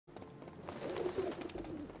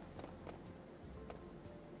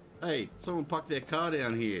Hey, someone parked their car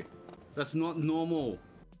down here. That's not normal.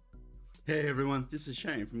 Hey everyone, this is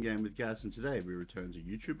Shane from Game with Gas, and today we return to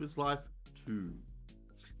YouTubers Life 2.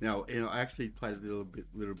 Now, I actually played a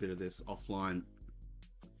little bit of this offline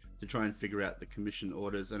to try and figure out the commission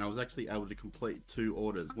orders, and I was actually able to complete 2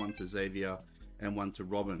 orders, one to Xavier and one to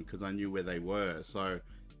Robin, because I knew where they were. So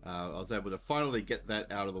I was able to finally get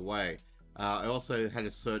that out of the way. I also had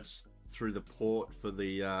to search through the port for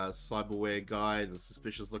the cyberware guy, the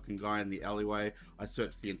suspicious looking guy in the alleyway. I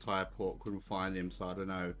searched the entire port, couldn't find him, so I don't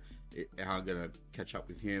know how I'm gonna catch up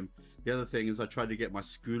with him. The other thing is I tried to get my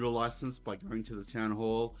scooter license by going to the town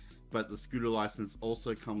hall, but the scooter license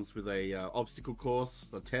also comes with a obstacle course,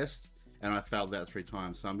 a test, and I failed that 3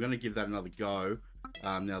 times. So I'm gonna give that another go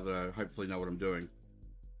now that I hopefully know what I'm doing.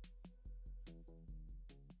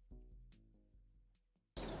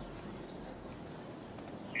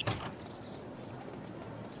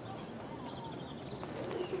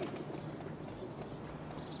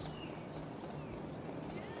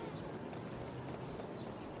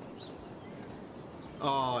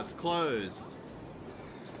 Oh, it's closed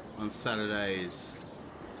on Saturdays.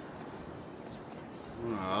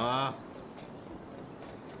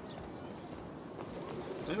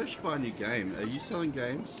 Maybe I should buy a new game. Are you selling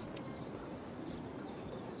games?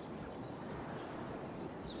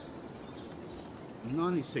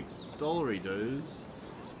 $96 dudes.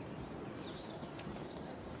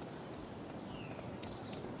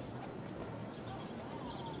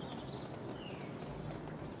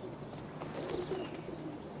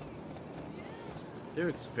 They're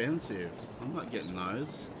expensive. I'm not getting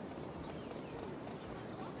those.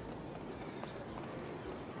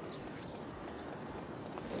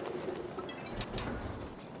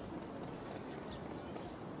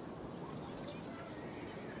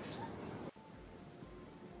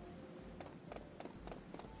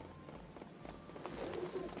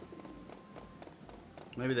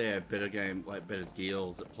 Maybe they have better better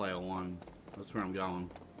deals at Player One. That's where I'm going.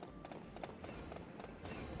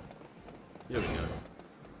 Here we go.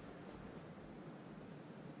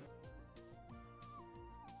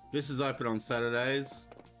 This is open on Saturdays.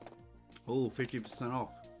 Oh, 50%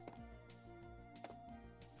 off.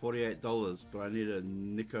 $48, but I need a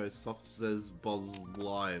Nico Softsays Boz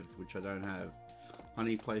Live, which I don't have.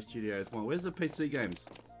 Honey Play Studios 1. Where's the PC games?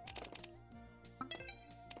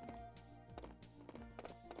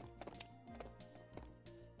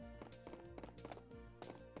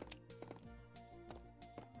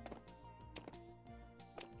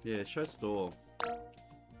 Yeah, show store.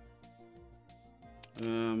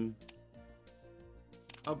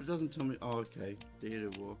 Oh, but it doesn't tell me. Oh, okay. Theater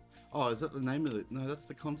War. Oh, is that the name of it? No, that's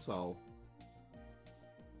the console.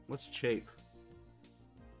 What's cheap?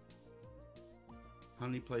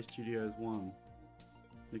 Honey Play Studios 1.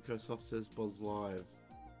 Microsoft says Boz Live.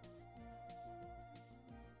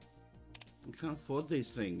 I can't afford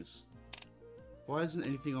these things. Why isn't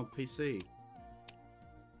anything on PC?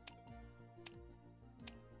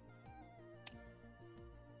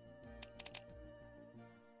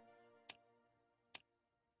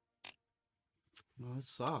 Oh, that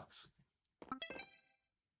sucks.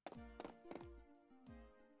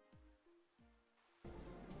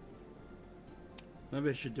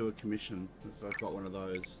 Maybe I should do a commission if I've got one of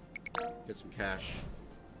those. Get some cash.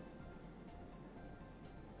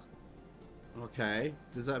 Okay,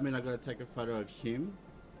 does that mean I gotta take a photo of him?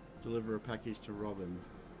 Deliver a package to Robin.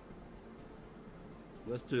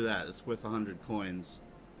 Let's do that, it's worth 100 coins.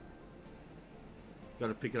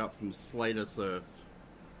 Gotta pick it up from Slater Surf.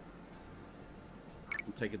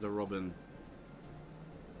 And take it to Robin.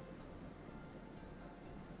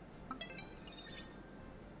 I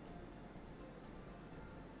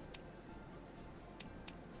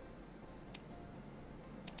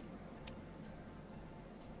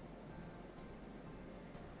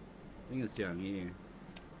think it's down here.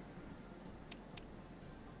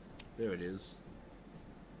 There it is.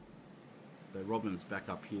 So Robin's back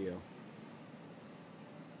up here.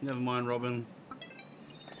 Never mind, Robin.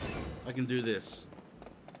 I can do this.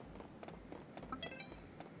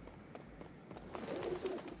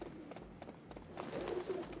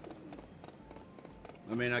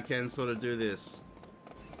 I mean, I can sort of do this.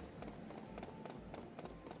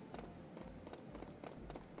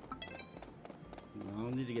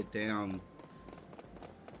 I'll need to get down.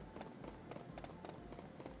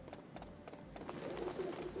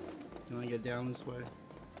 Can I get down this way?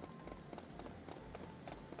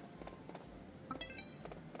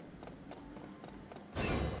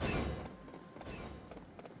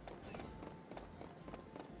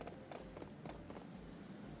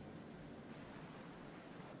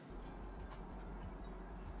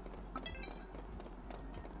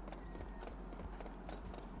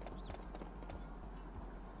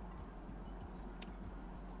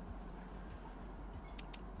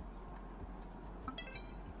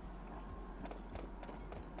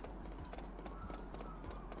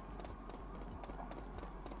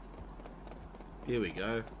 Here we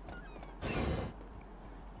go.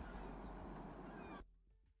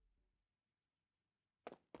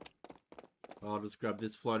 I'll just grab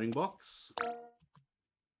this floating box.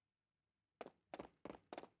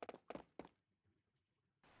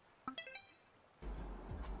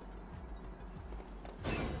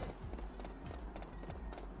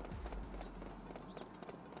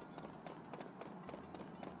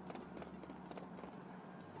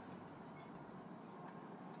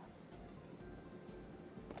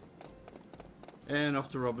 And off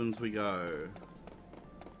to Robin's we go.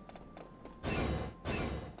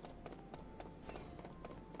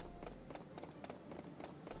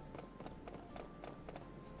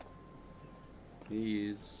 He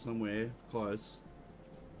is somewhere close.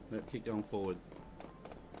 Let's keep going forward.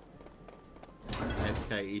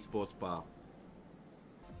 AFK Esports Bar.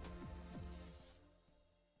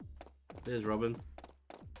 There's Robin.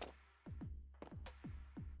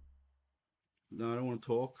 No, I don't want to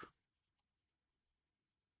talk.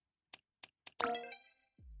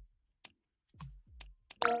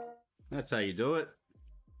 That's how you do it.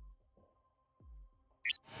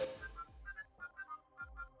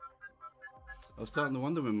 I was starting to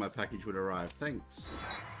wonder when my package would arrive. Thanks.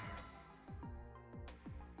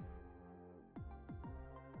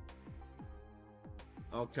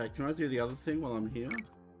 Okay, can I do the other thing while I'm here?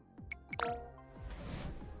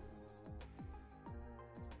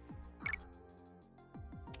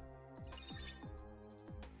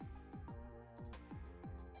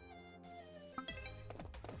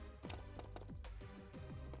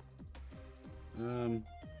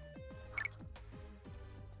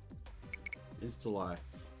 Insta life.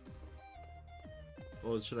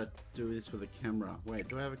 Or should I do this with a camera? Wait,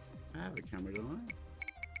 do I have a camera, don't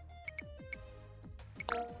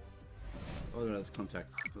I? Oh no, that's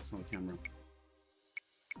contacts. That's not a camera.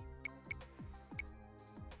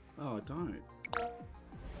 Oh, I don't.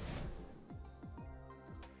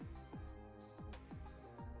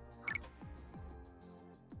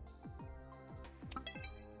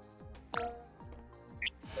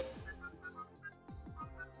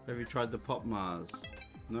 Have you tried the Pop Mars?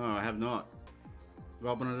 No, I have not.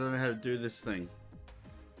 Robin, I don't know how to do this thing.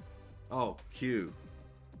 Oh, Q.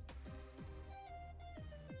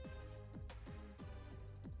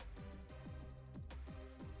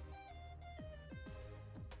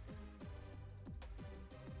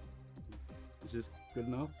 Is this good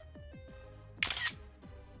enough?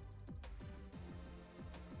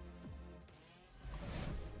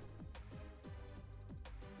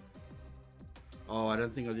 Oh, I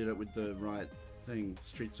don't think I did it with the right thing.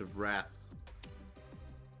 Streets of Wrath.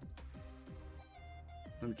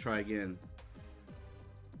 Let me try again.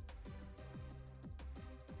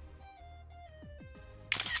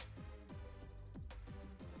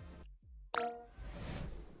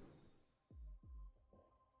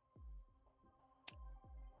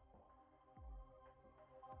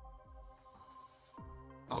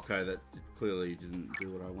 Okay, that clearly didn't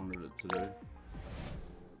do what I wanted it to do.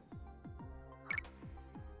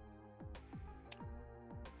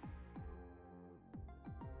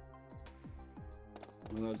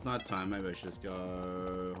 Well, it's night time. Maybe I should just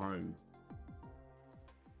go home.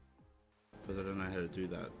 Because I don't know how to do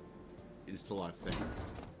that Insta life thing.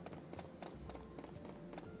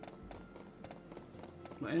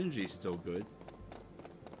 My energy's still good.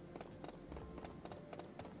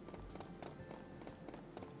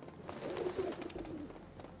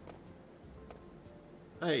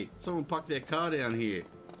 Hey, someone parked their car down here.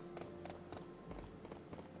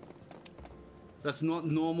 That's not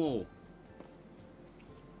normal.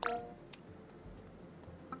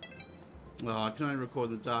 Oh, I can only record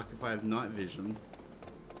in the dark if I have night vision.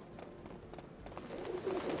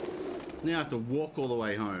 Now I have to walk all the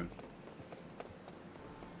way home.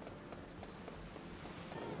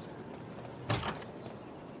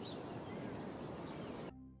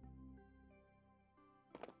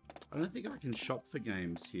 I don't think I can shop for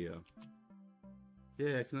games here.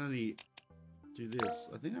 Yeah, I can only do this.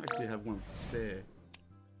 I think I actually have one spare.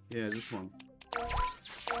 Yeah, this one.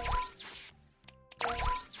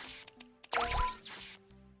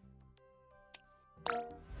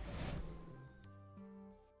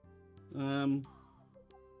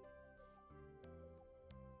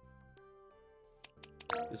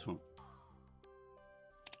 This one.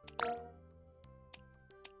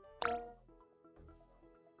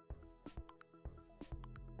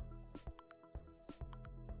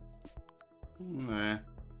 Nah.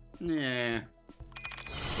 Nah.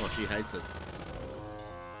 Oh, she hates it.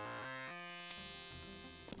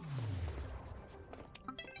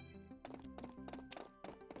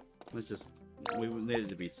 Let's just... We need it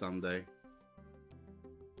to be Sunday.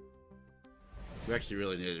 We actually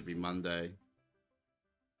really need it to be Monday.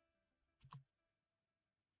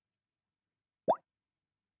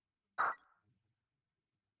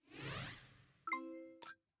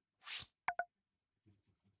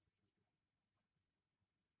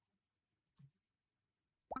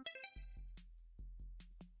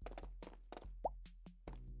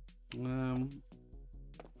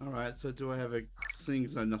 Alright, so do I have a, seeing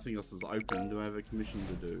as though nothing else is open, do I have a commission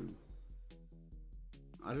to do?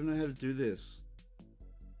 I don't know how to do this.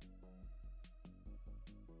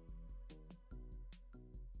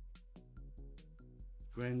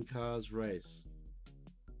 Grand Cars Race.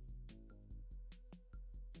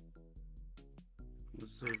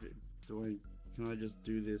 Let's see if it, can I just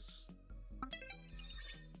do this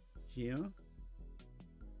here?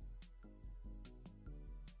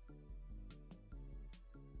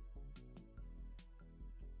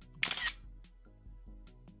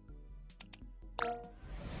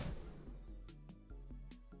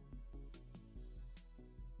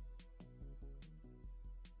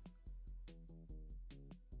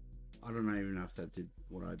 I don't even know if that did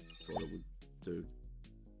what I thought it would do.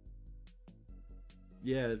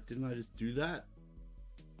 Yeah, didn't I just do that?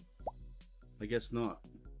 I guess not.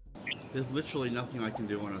 There's literally nothing I can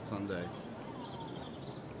do on a Sunday.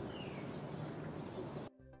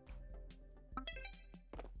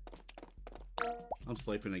 I'm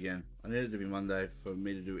sleeping again. I need it to be Monday for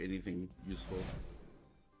me to do anything useful.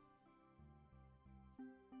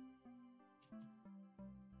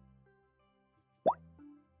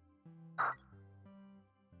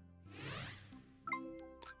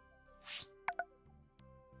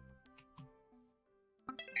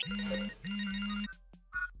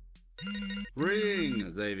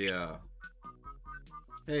 Ring, Xavier.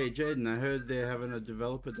 Hey, Jaden, I heard they're having a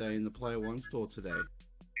developer day in the Player One store today.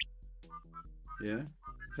 Yeah?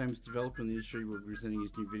 Famous developer in the industry will be presenting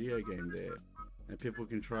his new video game there. And people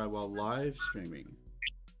can try while live streaming.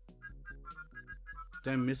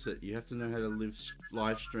 Don't miss it. You have to know how to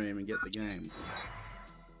live stream and get the game.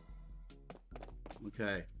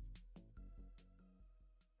 Okay.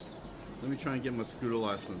 Let me try and get my scooter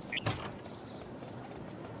license.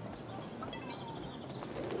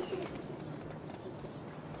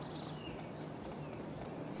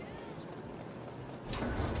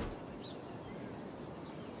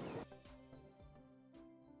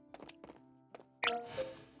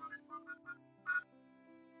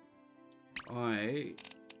 I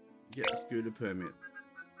get a scooter permit.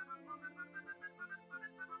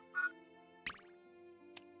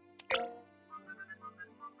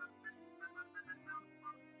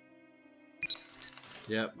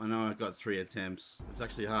 Yep, I know I got 3 attempts. It's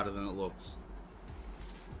actually harder than it looks.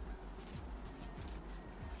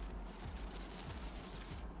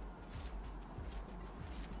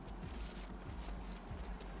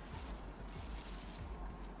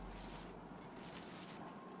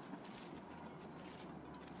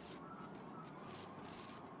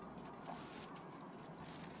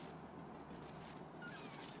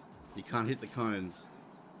 You can't hit the cones.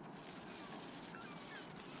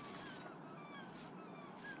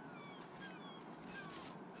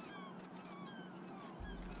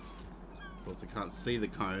 Of course, I can't see the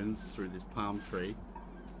cones through this palm tree.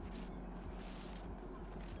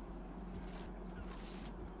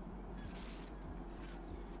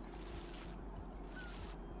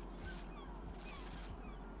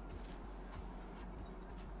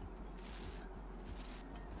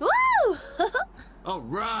 Woo! All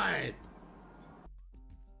right.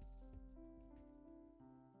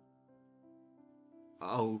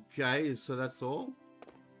 Okay, so that's all.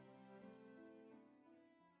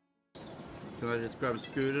 Can I just grab a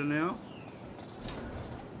scooter now?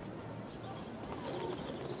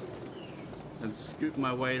 And scoot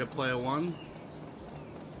my way to Player One?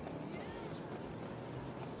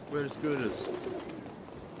 Where are the scooters?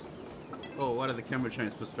 Oh, what are the camera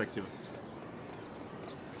change perspective?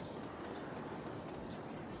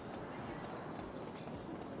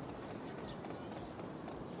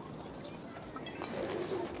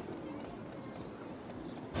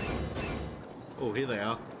 Oh, here they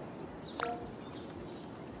are.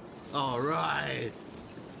 All right.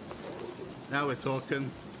 Now we're talking.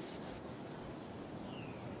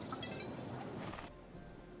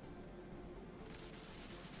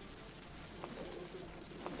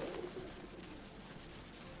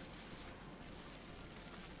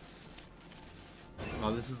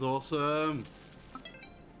 Oh, this is awesome.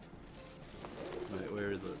 Wait,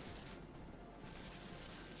 where is it?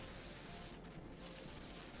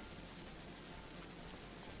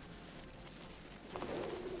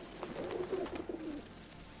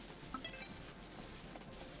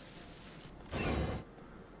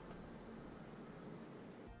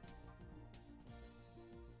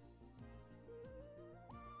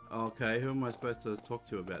 Okay, who am I supposed to talk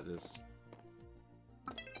to about this?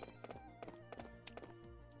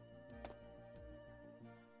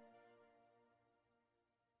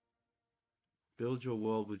 Build your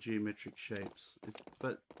world with geometric shapes.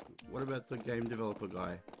 But what about the game developer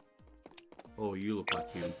guy? Oh, you look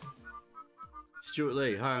like him. Stuart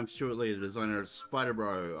Lee. Hi, I'm Stuart Lee, the designer of Spider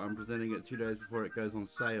Bro. I'm presenting it 2 days before it goes on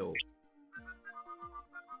sale.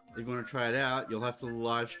 If you want to try it out, you'll have to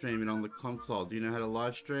live stream it on the console. Do you know how to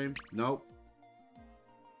live stream? Nope.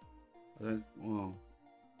 I don't... Well...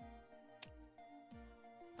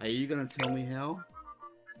 Are you going to tell me how?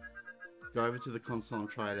 Go over to the console and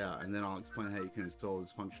try it out, and then I'll explain how you can install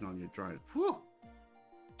this function on your drone. Whew!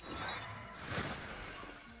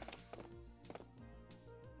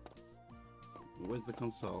 Where's the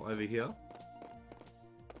console? Over here?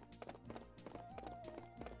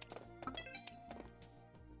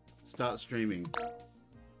 Start streaming.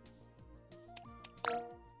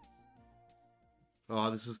 Oh,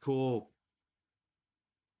 this is cool.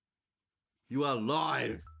 You are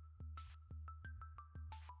live!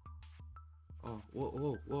 Oh, whoa,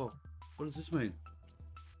 whoa, whoa. What does this mean?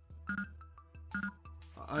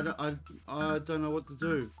 I don't know what to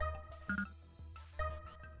do.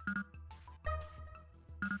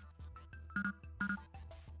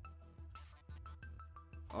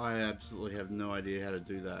 I absolutely have no idea how to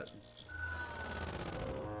do that.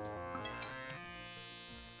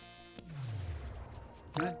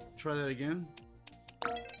 Can I try that again?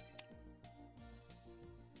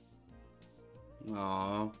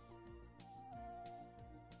 Aww.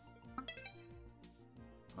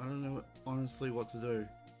 I don't know honestly what to do.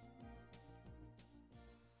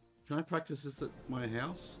 Can I practice this at my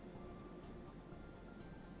house?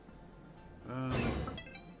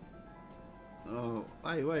 Oh,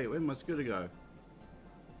 hey, wait, where'd my scooter go?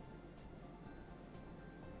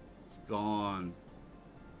 It's gone.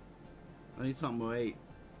 I need something to eat.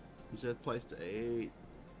 Is there a place to eat?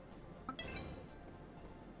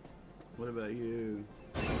 What about you?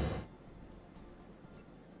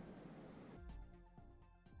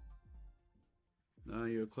 No,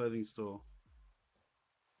 you're a clothing store.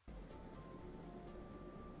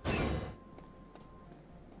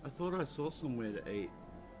 I thought I saw somewhere to eat.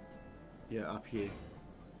 Yeah, up here.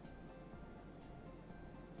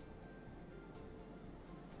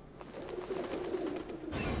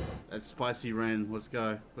 That's spicy rain. Let's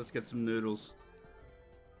go. Let's get some noodles.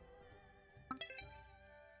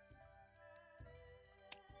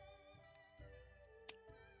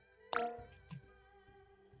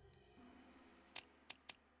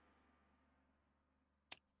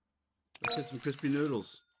 Let's get some crispy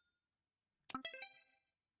noodles.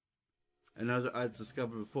 And as I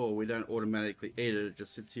discovered before, we don't automatically eat it, it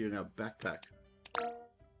just sits here in our backpack.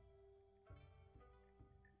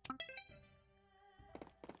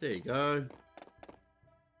 There you go.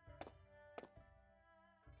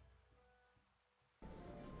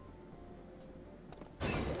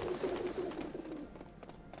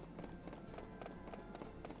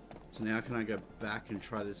 So now can I go back and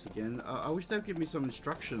try this again? I wish they'd give me some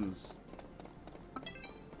instructions.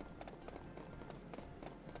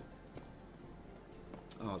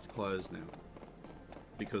 Oh, it's closed now.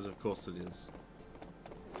 Because of course it is.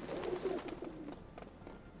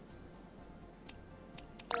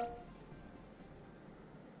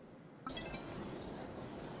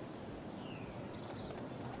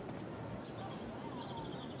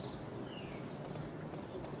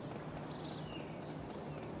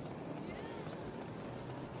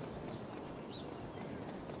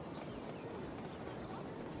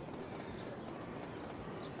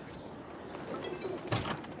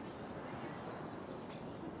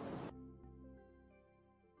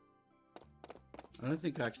 I don't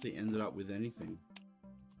think I actually ended up with anything.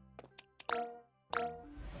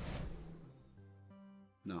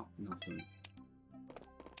 No, nothing.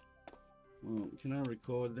 Well, can I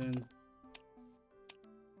record then?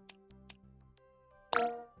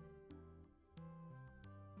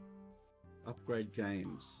 Upgrade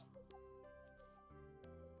games.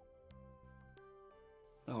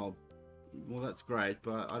 Oh, well that's great,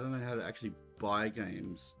 but I don't know how to actually buy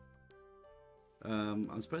games.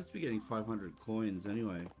 I'm supposed to be getting 500 coins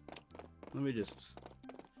anyway.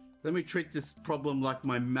 Let me treat this problem like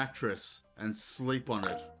my mattress and sleep on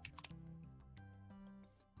it.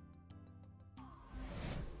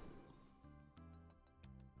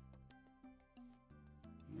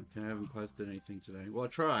 Okay, I haven't posted anything today. Well, I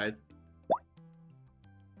tried.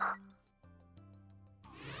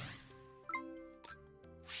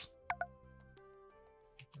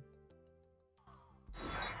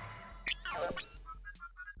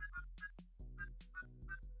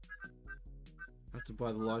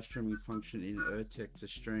 by the live streaming function in Urtech to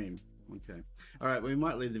stream. Okay. Alright, we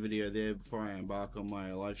might leave the video there before I embark on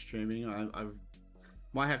my live streaming. I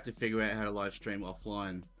might have to figure out how to live stream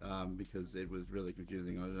offline because it was really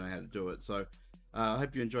confusing. I don't know how to do it. So I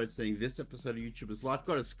hope you enjoyed seeing this episode of YouTubers Life.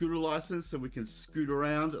 Got a scooter license so we can scoot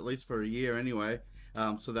around at least for a year anyway.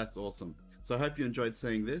 So that's awesome. So I hope you enjoyed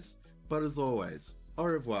seeing this. But as always, au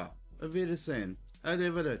revoir, auf Wiedersehen,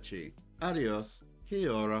 arrivederci, adios,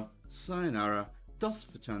 kia ora, sayonara, dos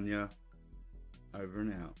vichanya, over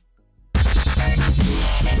and out.